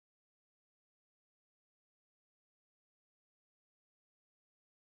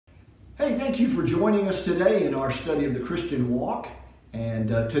Hey, thank you for joining us today in our study of the Christian walk. And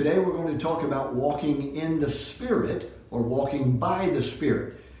today we're going to talk about walking in the Spirit or walking by the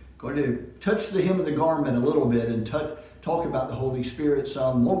Spirit. Going to touch the hem of the garment a little bit and talk about the Holy Spirit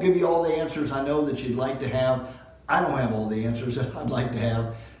some. Won't give you all the answers I know that you'd like to have. I don't have all the answers that I'd like to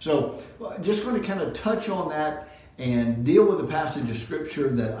have. So just going to kind of touch on that and deal with a passage of Scripture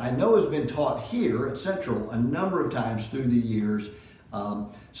that I know has been taught here at Central a number of times through the years.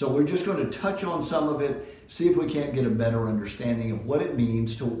 So we're just going to touch on some of it, see if we can't get a better understanding of what it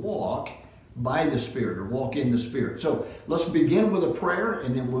means to walk by the Spirit or walk in the Spirit. So let's begin with a prayer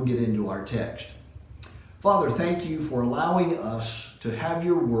and then we'll get into our text. Father, thank you for allowing us to have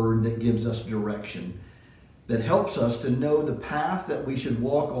your word that gives us direction, that helps us to know the path that we should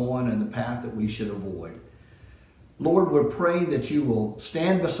walk on and the path that we should avoid. Lord, we're praying that you will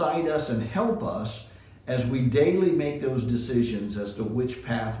stand beside us and help us as we daily make those decisions as to which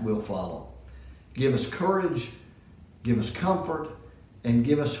path we'll follow. Give us courage, give us comfort, and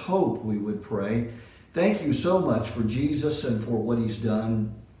give us hope, we would pray. Thank you so much for Jesus and for what he's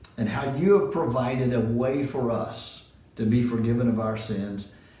done and how you have provided a way for us to be forgiven of our sins,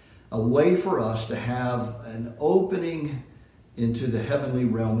 a way for us to have an opening into the heavenly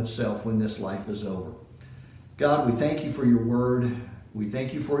realm itself when this life is over. God, we thank you for your word. We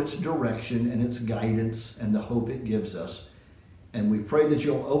thank you for its direction and its guidance and the hope it gives us. And we pray that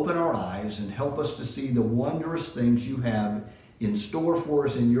you'll open our eyes and help us to see the wondrous things you have in store for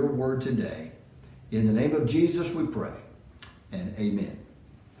us in your word today. In the name of Jesus we pray, and amen.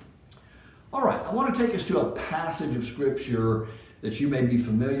 All right, I want to take us to a passage of Scripture that you may be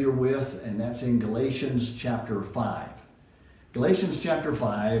familiar with, and that's in Galatians chapter 5. Galatians chapter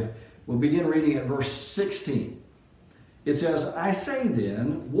 5, we'll begin reading at verse 16. It says, I say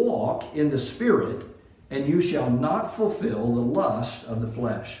then, walk in the Spirit, and you shall not fulfill the lust of the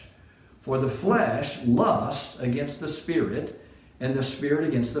flesh. For the flesh lusts against the Spirit, and the Spirit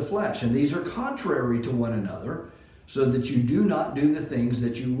against the flesh. And these are contrary to one another, so that you do not do the things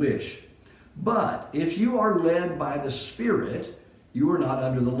that you wish. But if you are led by the Spirit, you are not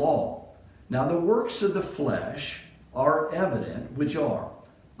under the law. Now the works of the flesh are evident, which are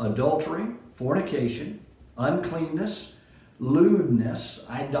adultery, fornication, uncleanness, lewdness,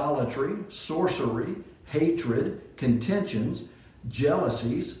 idolatry, sorcery, hatred, contentions,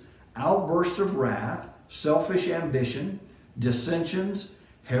 jealousies, outbursts of wrath, selfish ambition, dissensions,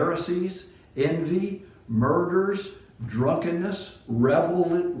 heresies, envy, murders, drunkenness,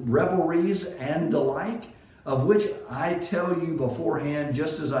 revelries, and the like, of which I tell you beforehand,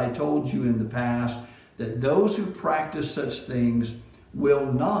 just as I told you in the past, that those who practice such things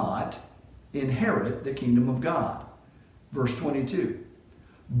will not inherit the kingdom of God. Verse 22,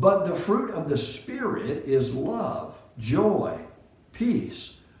 but the fruit of the Spirit is love, joy,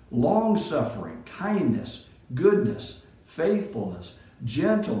 peace, long-suffering, kindness, goodness, faithfulness,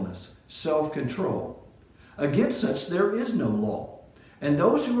 gentleness, self-control. Against such there is no law. And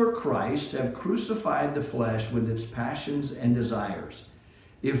those who are Christ have crucified the flesh with its passions and desires.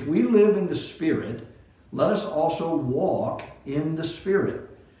 If we live in the Spirit, let us also walk in the Spirit.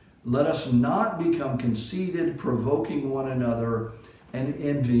 Let us not become conceited, provoking one another and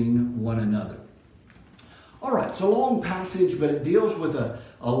envying one another. All right, it's a long passage, but it deals with a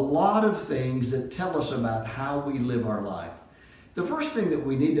lot of things that tell us about how we live our life. The first thing that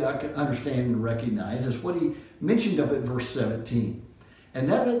we need to understand and recognize is what he mentioned up at verse 17. And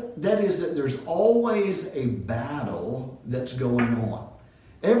that is that there's always a battle that's going on.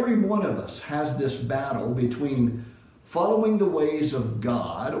 Every one of us has this battle between following the ways of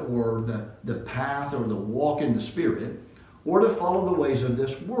God or the path or the walk in the Spirit, or to follow the ways of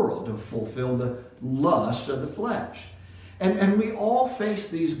this world to fulfill the lust of the flesh. And we all face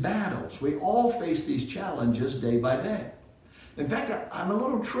these battles. We all face these challenges day by day. In fact, I'm a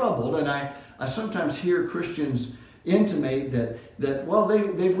little troubled, and I sometimes hear Christians intimate that well,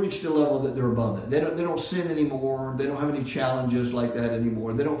 they've reached a level that they're above that. They don't sin anymore. They don't have any challenges like that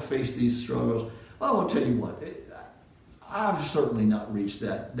anymore. They don't face these struggles. Well, I'll tell you what, I've certainly not reached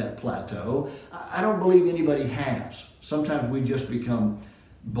that plateau. I don't believe anybody has. Sometimes we just become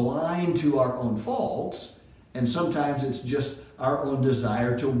blind to our own faults, and sometimes it's just our own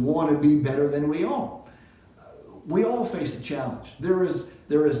desire to want to be better than we are. We all face a challenge. There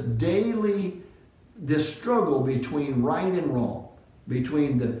is daily this struggle between right and wrong,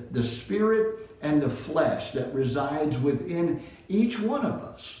 between the Spirit and the flesh that resides within each one of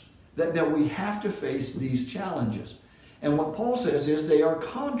us, that we have to face these challenges. And what Paul says is they are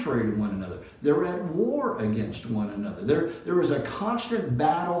contrary to one another. They're at war against one another. There is a constant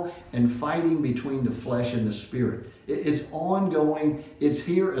battle and fighting between the flesh and the spirit. It's ongoing. It's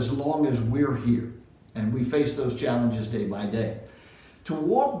here as long as we're here. And we face those challenges day by day. To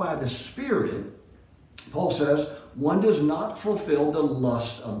walk by the Spirit, Paul says, one does not fulfill the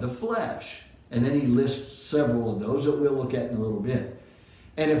lust of the flesh. And then he lists several of those that we'll look at in a little bit.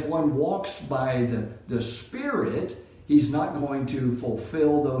 And if one walks by the Spirit, he's not going to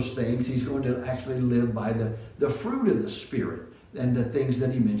fulfill those things. He's going to actually live by the fruit of the Spirit and the things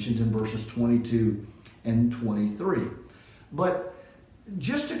that he mentions in verses 22 and 23. But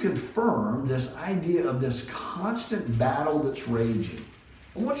just to confirm this idea of this constant battle that's raging,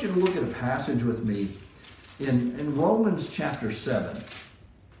 I want you to look at a passage with me in Romans chapter 7.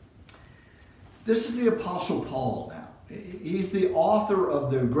 This is the Apostle Paul now. He's the author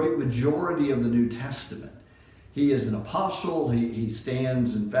of the great majority of the New Testament. He is an apostle. He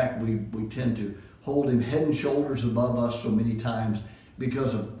stands, in fact, we tend to hold him head and shoulders above us so many times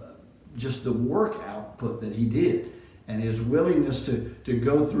because of just the work output that he did and his willingness to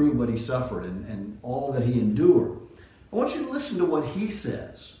go through what he suffered and all that he endured. I want you to listen to what he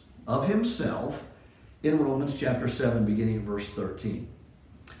says of himself in Romans chapter 7, beginning at verse 13.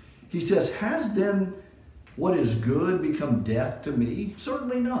 He says, "Has then what is good become death to me?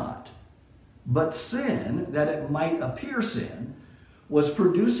 Certainly not. But sin, that it might appear sin, was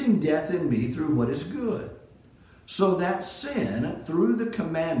producing death in me through what is good, so that sin, through the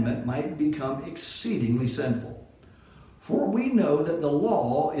commandment, might become exceedingly sinful. For we know that the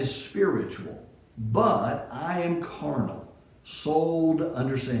law is spiritual, but I am carnal, sold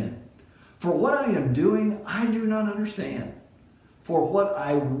under sin. For what I am doing, I do not understand. For what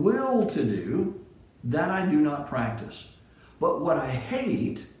I will to do, that I do not practice. But what I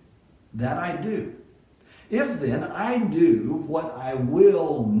hate, that I do. If then I do what I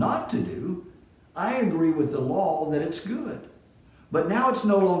will not to do, I agree with the law that it's good. But now it's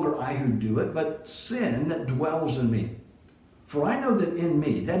no longer I who do it, but sin that dwells in me. For I know that in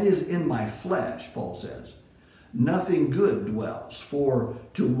me, that is in my flesh," Paul says, "nothing good dwells. For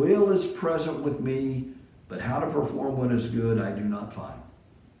to will is present with me, but how to perform what is good I do not find.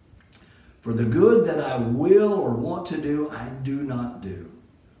 For the good that I will or want to do, I do not do.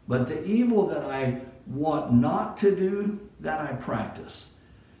 But the evil that I want not to do, that I practice.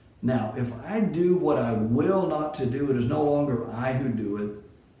 Now, if I do what I will not to do, it is no longer I who do it,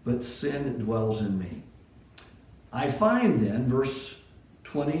 but sin that dwells in me. I find then," verse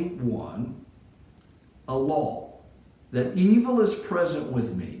 21, "a law, that evil is present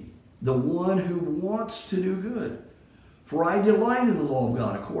with me, the one who wants to do good. For I delight in the law of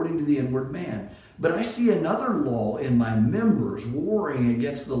God according to the inward man. But I see another law in my members, warring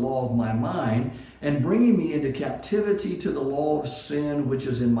against the law of my mind, and bringing me into captivity to the law of sin which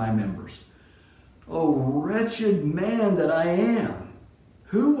is in my members. O wretched man that I am,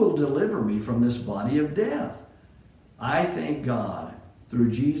 who will deliver me from this body of death? I thank God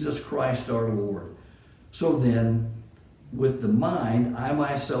through Jesus Christ our Lord. So then, with the mind, I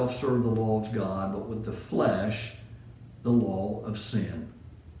myself serve the law of God, but with the flesh, the law of sin."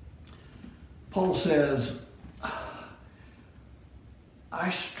 Paul says, I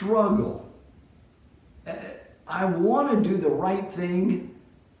struggle. I want to do the right thing,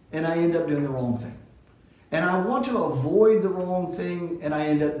 and I end up doing the wrong thing. And I want to avoid the wrong thing, and I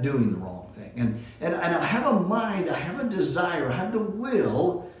end up doing the wrong thing. And I have a mind, I have a desire, I have the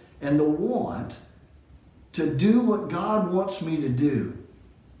will and the want to do what God wants me to do.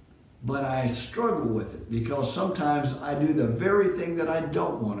 But I struggle with it because sometimes I do the very thing that I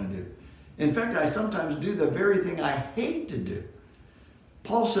don't want to do. In fact, I sometimes do the very thing I hate to do.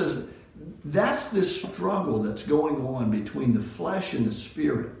 Paul says that's this struggle that's going on between the flesh and the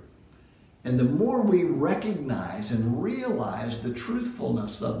spirit. And the more we recognize and realize the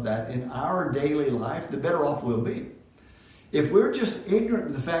truthfulness of that in our daily life, the better off we'll be. If we're just ignorant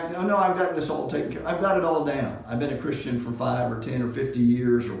of the fact that, oh no, I've got this all taken care of, I've got it all down. I've been a Christian for 5 or 10 or 50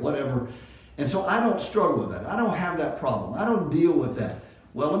 years or whatever, and so I don't struggle with that. I don't have that problem. I don't deal with that.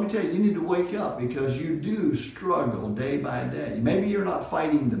 Well, let me tell you, you need to wake up because you do struggle day by day. Maybe you're not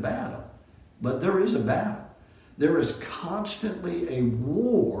fighting the battle, but there is a battle. There is constantly a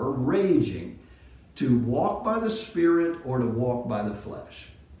war raging to walk by the Spirit or to walk by the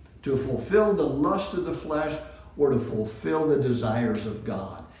flesh, to fulfill the lust of the flesh or to fulfill the desires of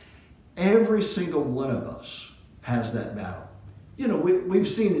God. Every single one of us has that battle. You know, we've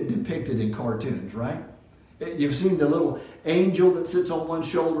seen it depicted in cartoons, right? You've seen the little angel that sits on one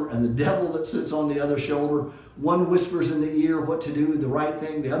shoulder and the devil that sits on the other shoulder. One whispers in the ear what to do, the right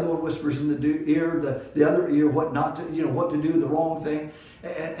thing. The other one whispers in the ear, the other ear, what not to, what to do, the wrong thing.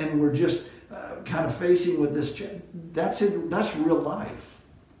 And we're just kind of facing with this. That's real life.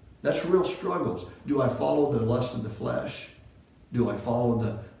 That's real struggles. Do I follow the lust of the flesh? Do I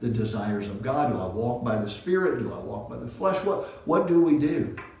follow the desires of God? Do I walk by the Spirit? Do I walk by the flesh? What do we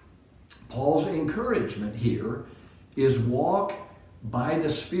do? Paul's encouragement here is walk by the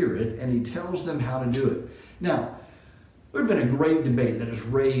Spirit, and he tells them how to do it. Now, there's been a great debate that has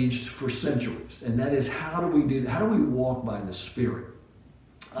raged for centuries, and that is, how do we do that? How do we walk by the Spirit?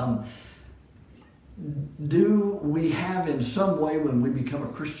 Do we have in some way, when we become a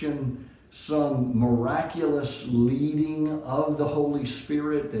Christian, some miraculous leading of the Holy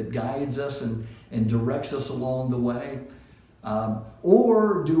Spirit that guides us and directs us along the way?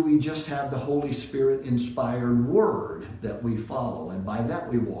 Or do we just have the Holy Spirit inspired word that we follow, and by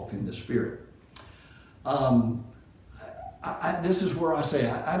that we walk in the Spirit? This is where I say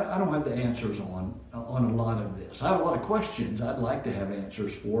I don't have the answers on a lot of this. I have a lot of questions I'd like to have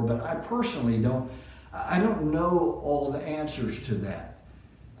answers for, but I personally don't know all the answers to that.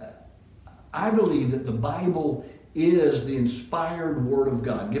 I believe that the Bible is the inspired Word of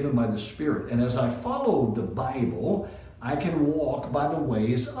God given by the Spirit. And as I follow the Bible, I can walk by the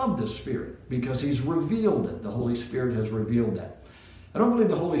ways of the Spirit because He's revealed it. The Holy Spirit has revealed that. I don't believe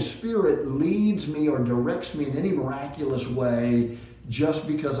the Holy Spirit leads me or directs me in any miraculous way just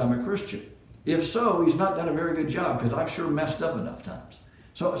because I'm a Christian. If so, He's not done a very good job, because I've sure messed up enough times.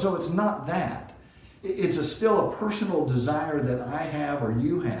 So it's not that. It's still a personal desire that I have or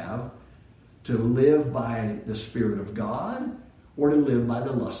you have to live by the Spirit of God or to live by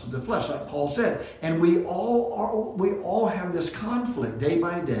the lust of the flesh, like Paul said. And we all have this conflict day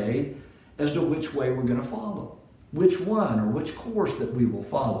by day as to which way we're going to follow, which one or which course that we will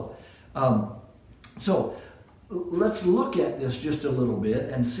follow. So let's look at this just a little bit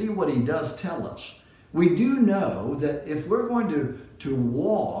and see what he does tell us. We do know that if we're going to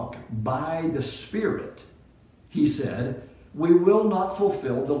walk by the Spirit, he said, we will not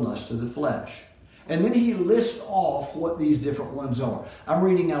fulfill the lust of the flesh. And then he lists off what these different ones are. I'm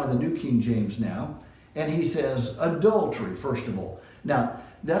reading out of the New King James now, and he says adultery, first of all. Now,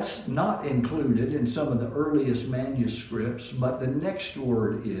 that's not included in some of the earliest manuscripts, but the next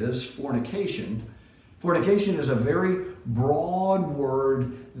word is fornication. Fornication is a very broad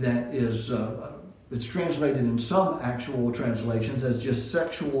word that is it's translated in some actual translations as just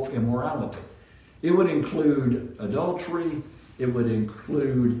sexual immorality. It would include adultery. It would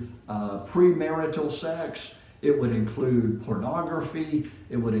include premarital sex. It would include pornography.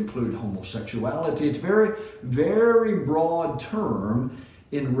 It would include homosexuality. It's a very, very broad term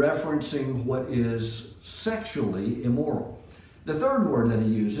in referencing what is sexually immoral. The third word that he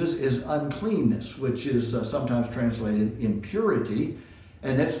uses is uncleanness, which is sometimes translated impurity,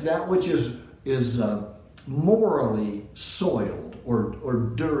 and it's that which is morally soiled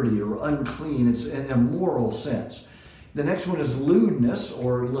or dirty or unclean. It's in a moral sense. The next one is lewdness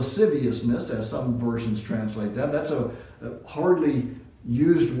or lasciviousness, as some versions translate that. That's a hardly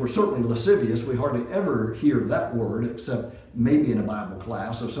used word, certainly lascivious. We hardly ever hear that word except maybe in a Bible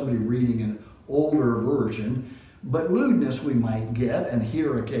class of somebody reading an older version. But lewdness we might get and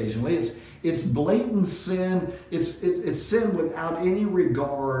hear occasionally. It's blatant sin. It's sin without any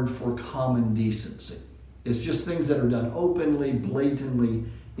regard for common decency. It's just things that are done openly, blatantly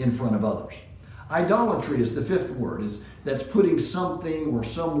in front of others. Idolatry is the fifth word. That's putting something or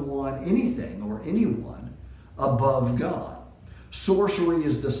someone, anything or anyone above God. Sorcery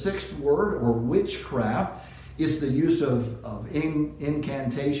is the sixth word, or witchcraft. It's the use of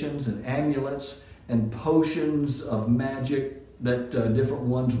incantations and amulets and potions of magic that different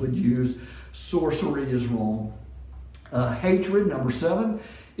ones would use. Sorcery is wrong. Hatred, number 7,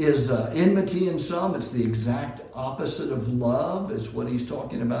 is enmity in some. It's the exact opposite of love, is what he's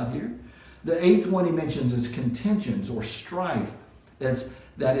talking about here. The 8th one he mentions is contentions or strife.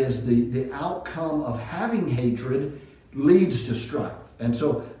 That is the outcome of having hatred leads to strife. And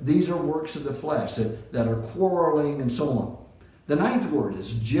so these are works of the flesh that are quarreling and so on. The 9th word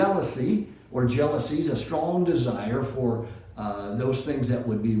is jealousy, or jealousy is a strong desire for those things that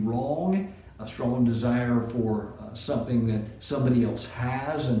would be wrong, a strong desire for something that somebody else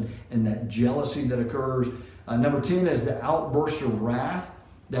has, and that jealousy that occurs. Number 10 is the outburst of wrath.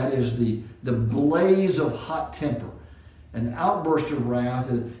 That is the blaze of hot temper. An outburst of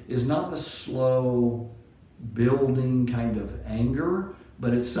wrath is not the slow building kind of anger,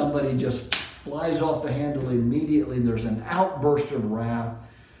 but it's somebody just flies off the handle immediately. There's an outburst of wrath.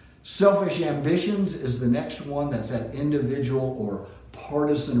 Selfish ambitions is the next one. That's that individual or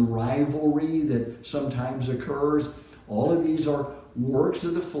partisan rivalry that sometimes occurs. All of these are works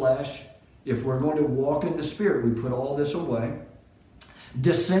of the flesh. If we're going to walk in the Spirit, we put all this away.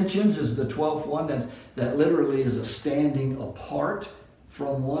 Dissensions is the 12th one. That literally is a standing apart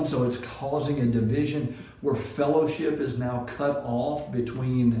from one. So it's causing a division where fellowship is now cut off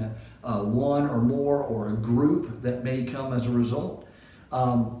between one or more or a group that may come as a result.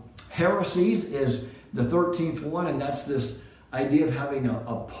 Heresies is the 13th one, and that's this idea of having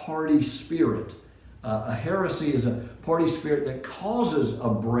a party spirit. A heresy is a party spirit that causes a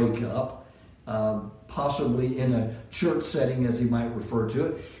breakup, possibly in a church setting, as he might refer to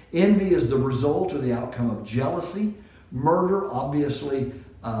it. Envy is the result or the outcome of jealousy. Murder, obviously,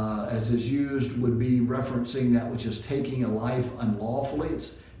 as is used, would be referencing that which is taking a life unlawfully.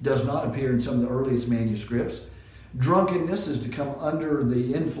 It does not appear in some of the earliest manuscripts. Drunkenness is to come under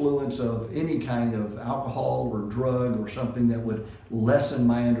the influence of any kind of alcohol or drug or something that would lessen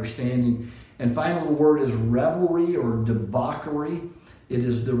my understanding. And finally, the word is revelry or debauchery. It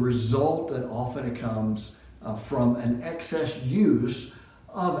is the result that often it comes from an excess use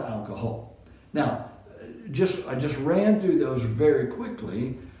of alcohol. Now, I just ran through those very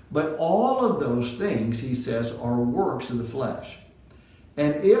quickly, but all of those things, he says, are works of the flesh.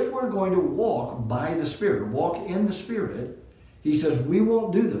 And if we're going to walk by the Spirit, walk in the Spirit, he says we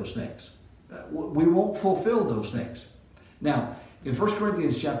won't do those things. We won't fulfill those things. Now, in 1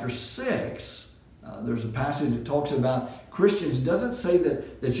 Corinthians chapter 6, there's a passage that talks about Christians. It doesn't say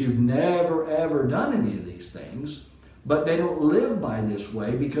that you've never, ever done any of these things, but they don't live by this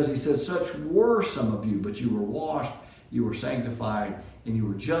way, because he says, such were some of you, but you were washed, you were sanctified, and you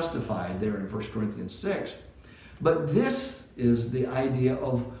were justified, there in 1 Corinthians 6. But this is the idea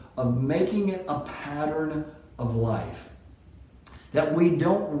of making it a pattern of life. That we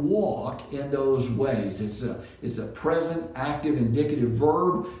don't walk in those ways. It's a present, active, indicative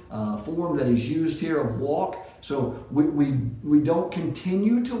verb form that is used here of walk. So we don't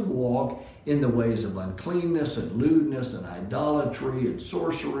continue to walk in the ways of uncleanness and lewdness and idolatry and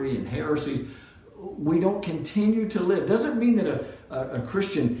sorcery and heresies. We don't continue to live. Doesn't mean that a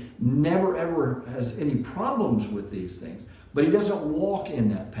Christian never ever has any problems with these things, but he doesn't walk in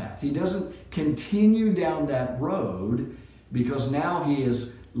that path. He doesn't continue down that road, because now he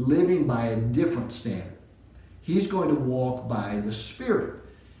is living by a different standard. He's going to walk by the Spirit.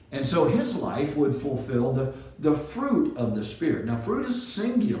 And so his life would fulfill the fruit of the Spirit. Now, fruit is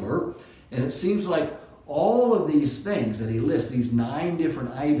singular, and it seems like all of these things that he lists, these 9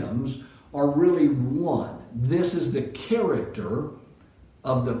 different items, are really one. This is the character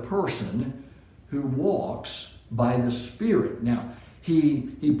of the person who walks by the Spirit. Now,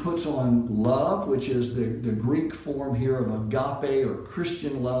 he puts on love, which is the Greek form here of agape or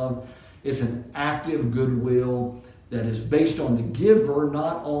Christian love. It's an active goodwill that is based on the giver,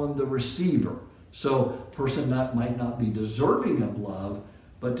 not on the receiver. So a person might not be deserving of love,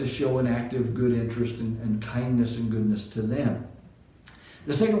 but to show an active good interest and kindness and goodness to them.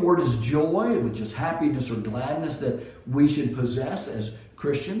 The second word is joy, which is happiness or gladness that we should possess as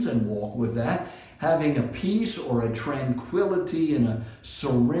Christians and walk with that. Having a peace or a tranquility and a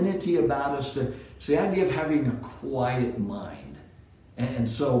serenity about us. It's the idea of having a quiet mind. And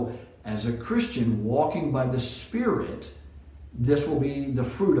so as a Christian walking by the Spirit, this will be the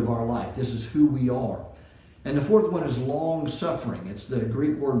fruit of our life. This is who we are. And the fourth one is long suffering. It's the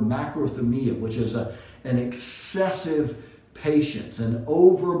Greek word macrothumia, which is an excessive patience, an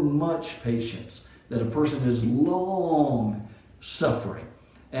overmuch patience, that a person is long suffering.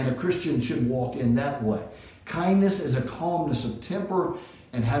 And a Christian should walk in that way. Kindness is a calmness of temper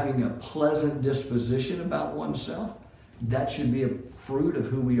and having a pleasant disposition about oneself. That should be a fruit of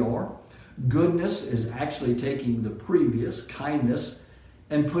who we are. Goodness is actually taking the previous, kindness,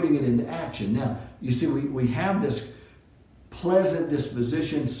 and putting it into action. Now, you see, we have this pleasant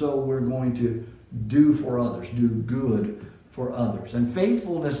disposition, so we're going to do for others, do good for others. And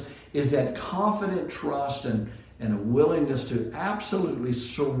faithfulness is that confident trust and a willingness to absolutely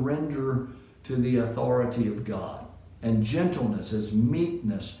surrender to the authority of God. And gentleness is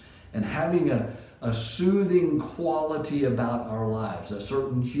meekness and having a soothing quality about our lives, a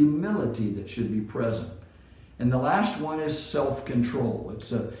certain humility that should be present. And the last one is self-control.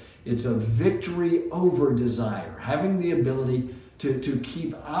 It's a victory over desire, having the ability to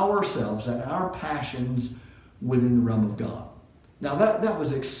keep ourselves and our passions within the realm of God. Now that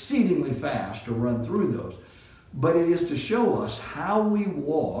was exceedingly fast to run through those, but it is to show us how we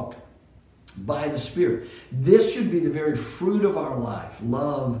walk by the Spirit. This should be the very fruit of our life: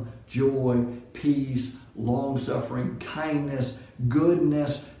 love, joy, peace, long-suffering, kindness,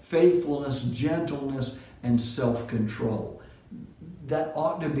 goodness, faithfulness, gentleness, and self-control. That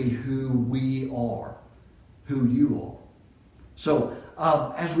ought to be who we are, who you are. So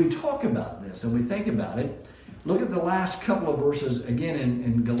as we talk about this and we think about it, look at the last couple of verses again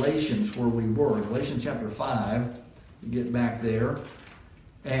in Galatians where we were. Galatians chapter 5, you get back there.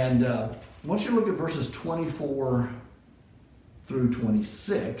 And once you look at verses 24 through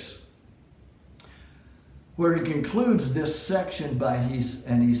 26, where he concludes this section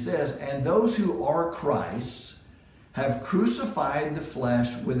and he says, "And those who are Christ's have crucified the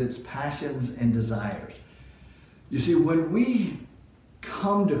flesh with its passions and desires." You see, when we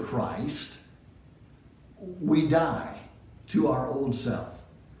come to Christ, we die to our old self.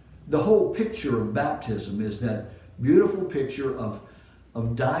 The whole picture of baptism is that beautiful picture of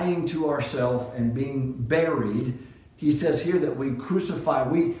dying to ourself and being buried. He says here that we crucify,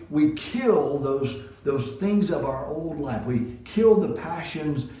 we kill those things of our old life. We kill the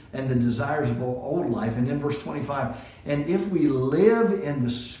passions and the desires of our old life. And in verse 25, "And if we live in the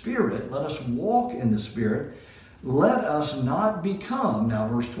Spirit, let us walk in the Spirit. Let us not become," now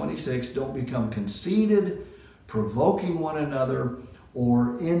verse 26, "don't become conceited, provoking one another,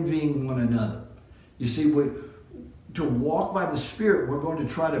 or envying one another." You see, to walk by the Spirit, we're going to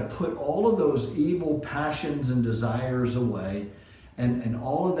try to put all of those evil passions and desires away, and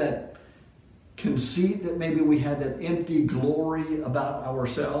all of that conceit that maybe we had, that empty glory about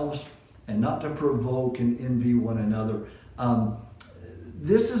ourselves, and not to provoke and envy one another.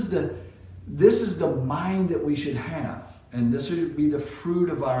 This is the mind that we should have, and this should be the fruit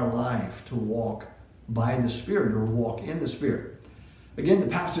of our life, to walk by the Spirit or walk in the Spirit. Again, the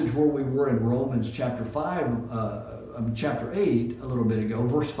passage where we were in Romans chapter 8 a little bit ago,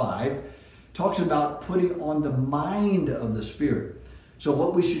 verse 5, talks about putting on the mind of the Spirit. So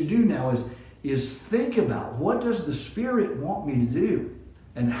what we should do now is think about, what does the Spirit want me to do?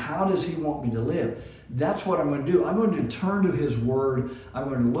 And how does He want me to live? That's what I'm going to do. I'm going to turn to His Word. I'm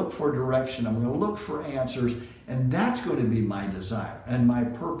going to look for direction. I'm going to look for answers. And that's going to be my desire and my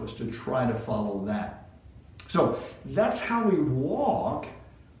purpose, to try to follow that. So that's how we walk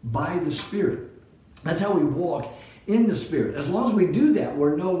by the Spirit. That's how we walk in the Spirit. As long as we do that,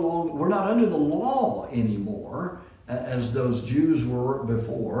 we're not under the law anymore, as those Jews were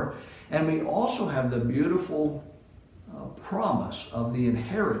before. And we also have the beautiful promise of the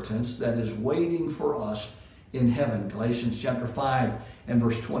inheritance that is waiting for us in heaven. Galatians chapter 5 and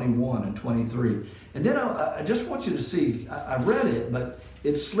verse 21 and 23. And then I just want you to see, I read it, but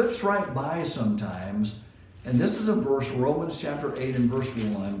it slips right by sometimes. And this is a verse, Romans chapter 8 and verse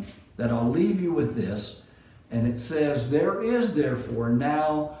 1, that I'll leave you with this. And it says, "There is therefore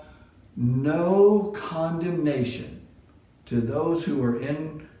now no condemnation to those who are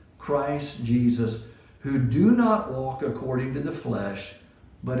in Christ Jesus, who do not walk according to the flesh,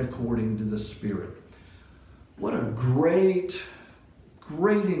 but according to the Spirit." What a great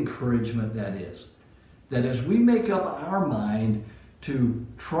encouragement that is. That as we make up our mind to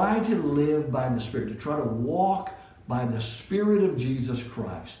try to live by the Spirit, to try to walk by the Spirit of Jesus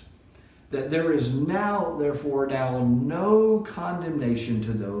Christ, that there is now, therefore, no condemnation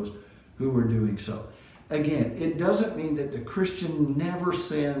to those who are doing so. Again, it doesn't mean that the Christian never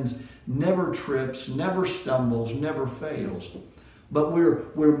sins, never trips, never stumbles, never fails. But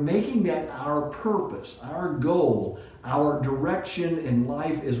we're making that our purpose, our goal, our direction in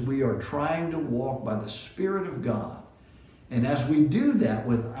life, as we are trying to walk by the Spirit of God. And as we do that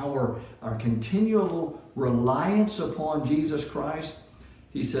with our continual reliance upon Jesus Christ,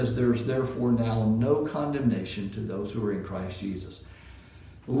 he says, "There's therefore now no condemnation to those who are in Christ Jesus."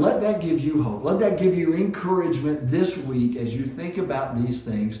 Let that give you hope. Let that give you encouragement this week as you think about these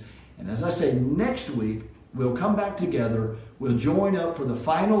things. And as I say, next week, we'll come back together. We'll join up for the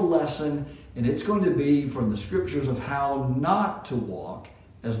final lesson, and it's going to be from the scriptures of how not to walk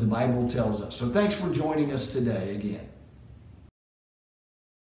as the Bible tells us. So thanks for joining us today again.